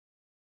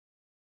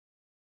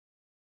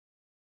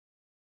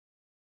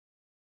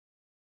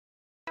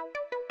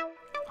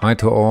Hi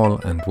to all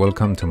and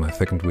welcome to my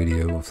second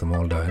video of the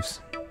Maldives.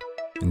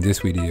 In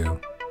this video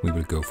we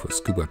will go for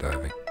scuba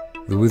diving.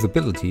 The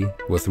visibility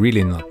was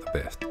really not the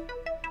best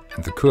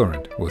and the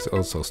current was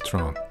also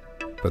strong,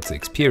 but the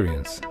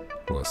experience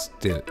was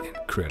still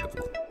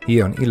incredible.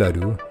 Here on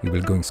Ellaidhoo we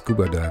will going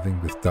scuba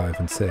diving with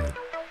Dive&Sail.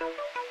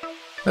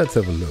 Let's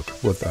have a look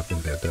what's up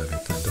in their diving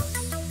center.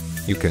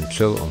 You can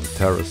chill on the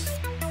terrace.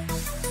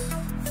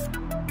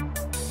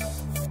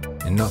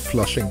 Enough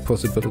flushing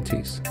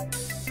possibilities.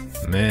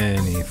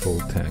 Many full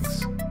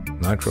tanks,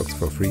 nitrox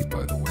for free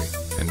by the way,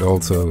 and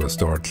also a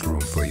storage room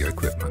for your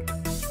equipment,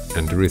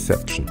 and a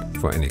reception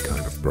for any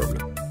kind of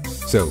problem.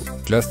 So,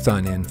 just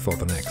sign in for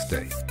the next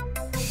day.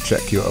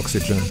 Check your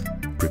oxygen,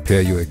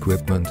 prepare your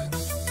equipment.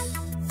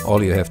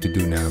 All you have to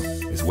do now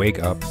is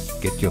wake up,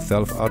 get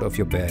yourself out of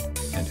your bed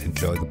and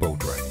enjoy the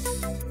boat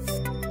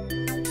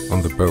ride.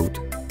 On the boat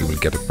you will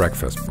get a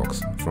breakfast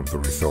box from the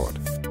resort,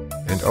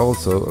 and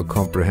also a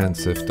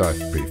comprehensive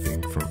dive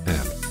briefing from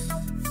Anne.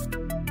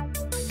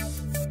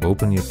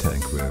 Open your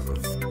tank level.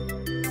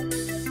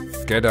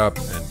 Get up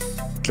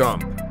and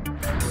jump!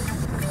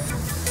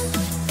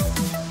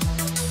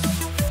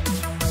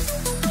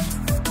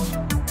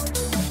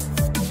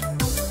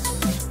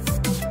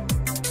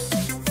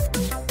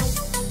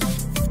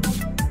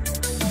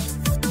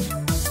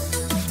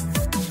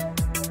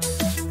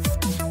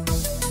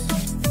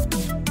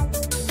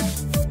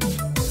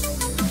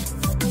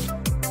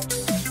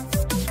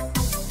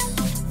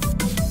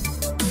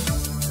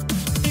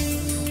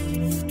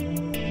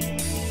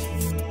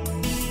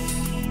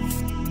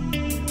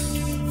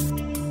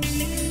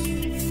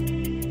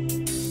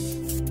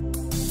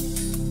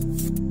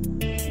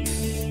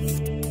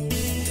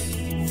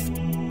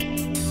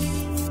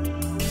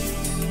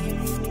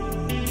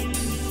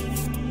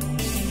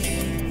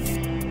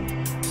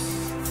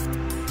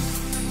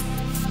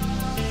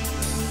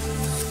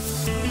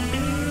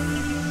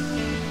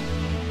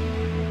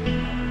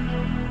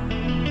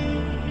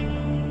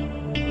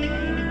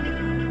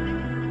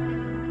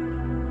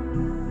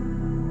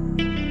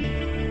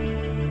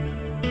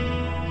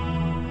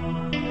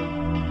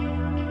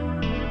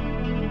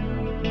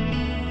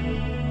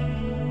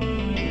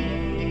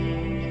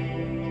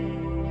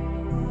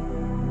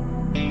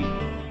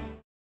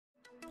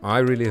 I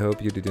really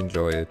hope you did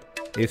enjoy it.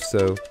 If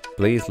so,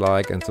 please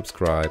like and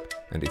subscribe,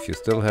 and if you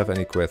still have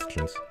any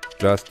questions,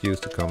 just use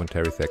the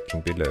commentary section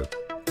below.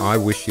 I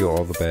wish you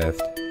all the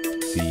best.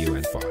 See you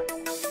and bye.